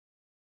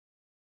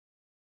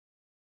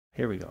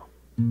Here we go.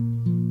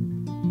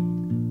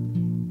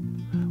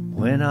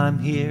 When I'm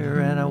here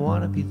and I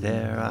want to be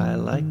there, I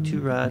like to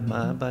ride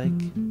my bike.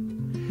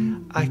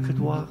 I could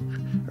walk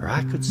or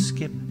I could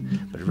skip,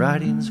 but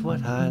riding's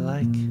what I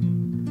like.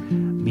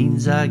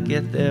 Means I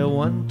get there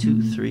 1,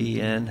 2, 3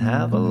 and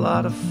have a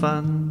lot of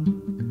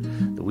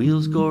fun. The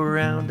wheels go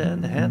around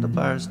and the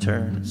handlebars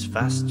turn. It's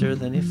faster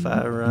than if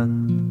I run.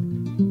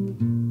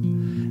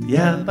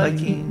 Yeah,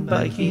 biking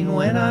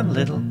when I'm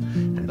little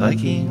and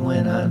biking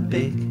when I'm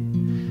big.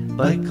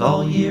 Bike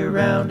all year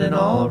round and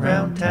all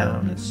around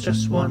town. It's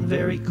just one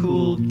very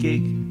cool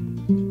gig.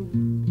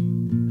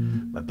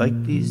 My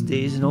bike these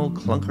days an old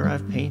clunker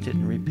I've painted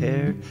and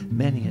repaired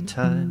many a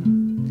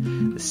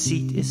time. The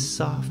seat is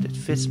soft, it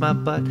fits my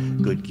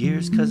butt. Good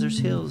gears 'cause there's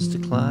hills to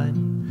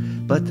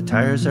climb. But the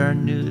tires are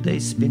new, they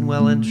spin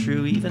well and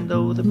true, even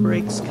though the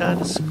brakes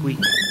kinda squeak.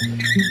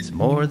 It's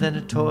more than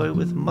a toy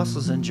with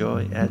muscles and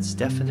joy, adds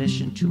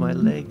definition to my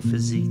leg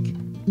physique.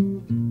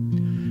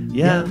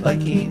 Yeah,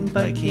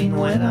 biking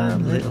when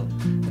I'm little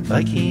and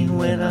biking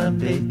when I'm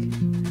big.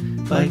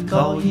 Bike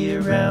all year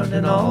round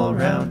and all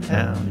around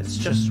town. It's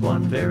just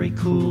one very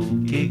cool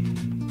gig.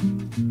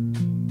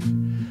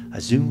 I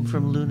zoom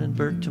from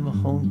Lunenburg to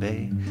Mahone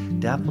Bay.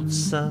 Dappled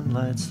sun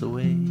lights the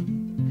way.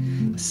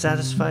 A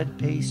satisfied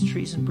pace,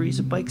 trees and breeze,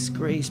 a bike's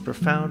grace.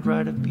 Profound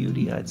ride of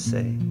beauty, I'd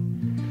say.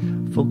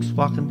 Folks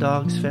walking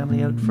dogs,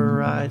 family out for a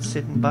ride.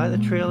 Sitting by the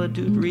trail, a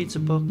dude reads a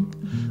book.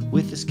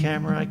 With this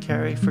camera I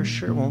carry, for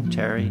sure won't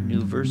tarry.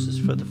 New verses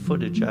for the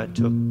footage I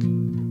took.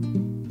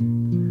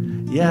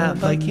 Yeah,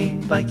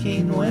 biking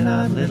when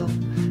I'm little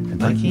and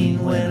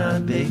biking when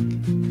I'm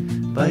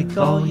big. Bike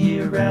all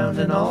year round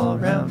and all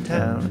around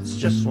town. It's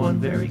just one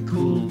very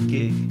cool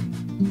gig.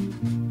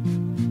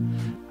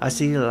 I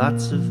see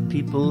lots of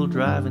people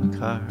driving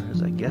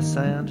cars. I guess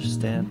I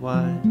understand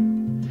why.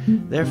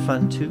 They're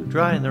fun too,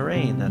 dry in the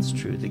rain, that's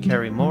true. They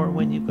carry more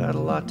when you've got a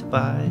lot to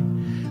buy.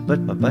 But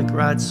my bike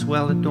ride's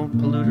swell, it don't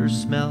pollute or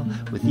smell.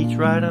 With each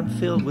ride I'm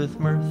filled with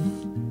mirth.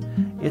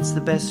 It's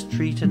the best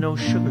treat and no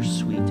sugar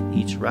sweet.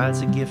 Each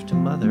ride's a gift to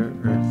Mother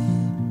Earth.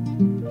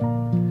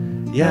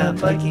 Yeah,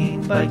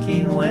 biking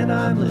when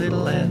I'm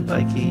little and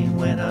biking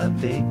when I'm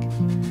big.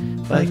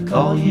 Bike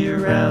all year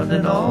round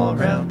and all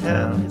around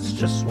town. It's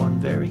just one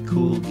very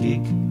cool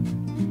gig.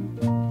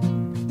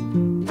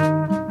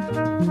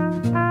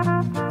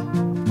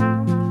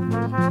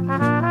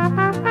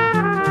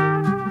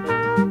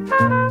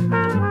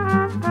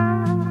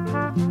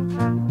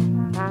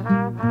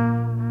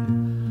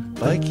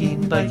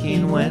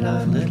 Biking when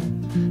I'm little,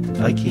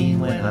 biking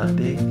when I'm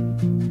big.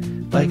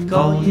 Bike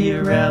all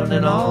year round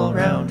and all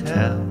around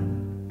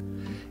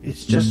town.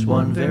 It's just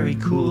one very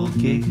cool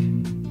gig.